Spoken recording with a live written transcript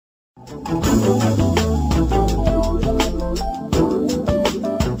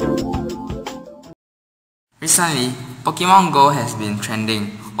Recently, Pokemon Go has been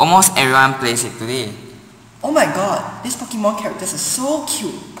trending. Almost everyone plays it today. Oh my god, these Pokemon characters are so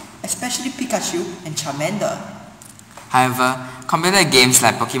cute, especially Pikachu and Charmander. However, computer games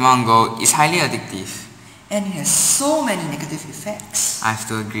like Pokemon Go is highly addictive. And it has so many negative effects. I have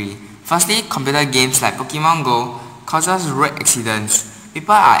to agree. Firstly, computer games like Pokemon Go causes road accidents.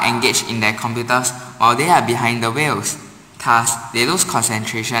 People are engaged in their computers while they are behind the wheels. Thus, they lose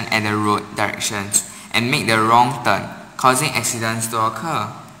concentration at the road directions and make the wrong turn, causing accidents to occur.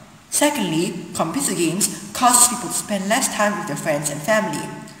 Secondly, computer games cause people to spend less time with their friends and family.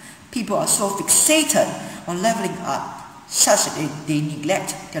 People are so fixated on leveling up, such that they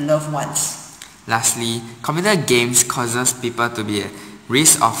neglect their loved ones. Lastly, computer games causes people to be at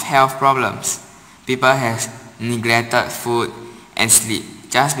risk of health problems. People have neglected food and sleep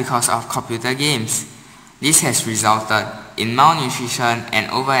just because of computer games. This has resulted in malnutrition and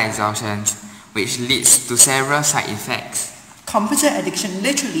overexhaustion, which leads to several side effects. Computer addiction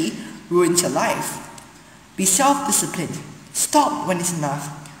literally ruins your life. Be self-disciplined. Stop when it's enough.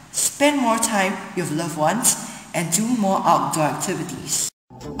 Spend more time with loved ones and do more outdoor activities.